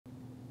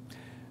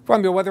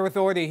From your Weather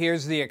Authority,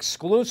 here's the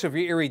exclusive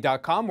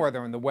YourErie.com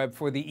weather on the web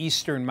for the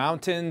eastern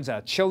mountains.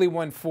 A chilly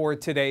one for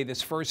today,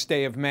 this first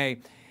day of May,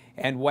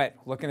 and wet.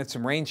 Looking at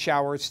some rain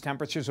showers.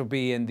 Temperatures will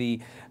be in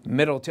the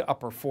middle to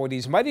upper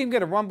 40s. Might even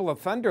get a rumble of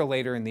thunder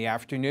later in the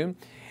afternoon.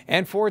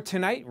 And for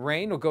tonight,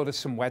 rain will go to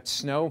some wet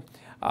snow.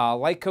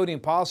 Light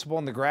coating possible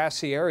in the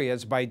grassy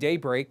areas by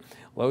daybreak.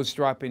 Lows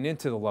dropping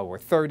into the lower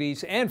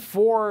 30s. And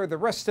for the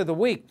rest of the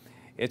week,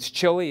 it's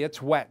chilly, it's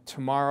wet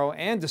tomorrow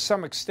and to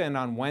some extent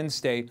on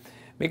Wednesday.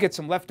 May get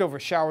some leftover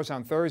showers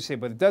on Thursday,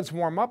 but it does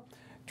warm up.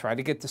 Try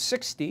to get to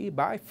 60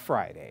 by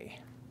Friday.